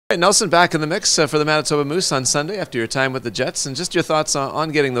Right, Nelson, back in the mix for the Manitoba Moose on Sunday after your time with the Jets, and just your thoughts on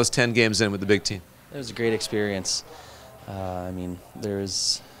getting those 10 games in with the big team. It was a great experience.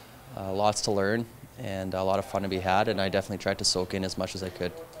 There's lots to learn and a lot of fun to be had, and I definitely tried to soak in as much as I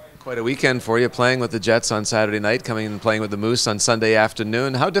could. Quite a weekend for you, playing with the Jets on Saturday night, coming and playing with the Moose on Sunday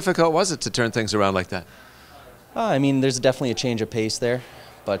afternoon. How difficult was it to turn things around like that? There's definitely a change of pace there,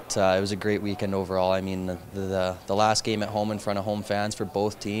 but it was a great weekend overall. The last game at home in front of home fans for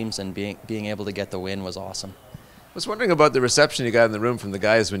both teams and being able to get the win was awesome. I was wondering about the reception you got in the room from the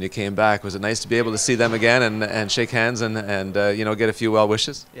guys when you came back. Was it nice to be able to see them again and shake hands and get a few well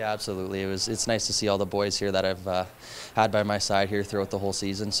wishes? Yeah, absolutely. It's nice to see all the boys here that I've had by my side here throughout the whole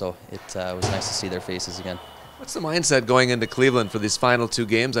season, so it was nice to see their faces again. What's the mindset going into Cleveland for these final two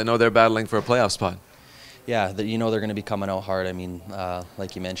games? I know they're battling for a playoff spot. Yeah, they're going to be coming out hard.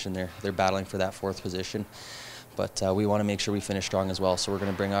 Like you mentioned, they're battling for that fourth position, but we want to make sure we finish strong as well, so we're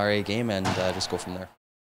going to bring our A game and just go from there.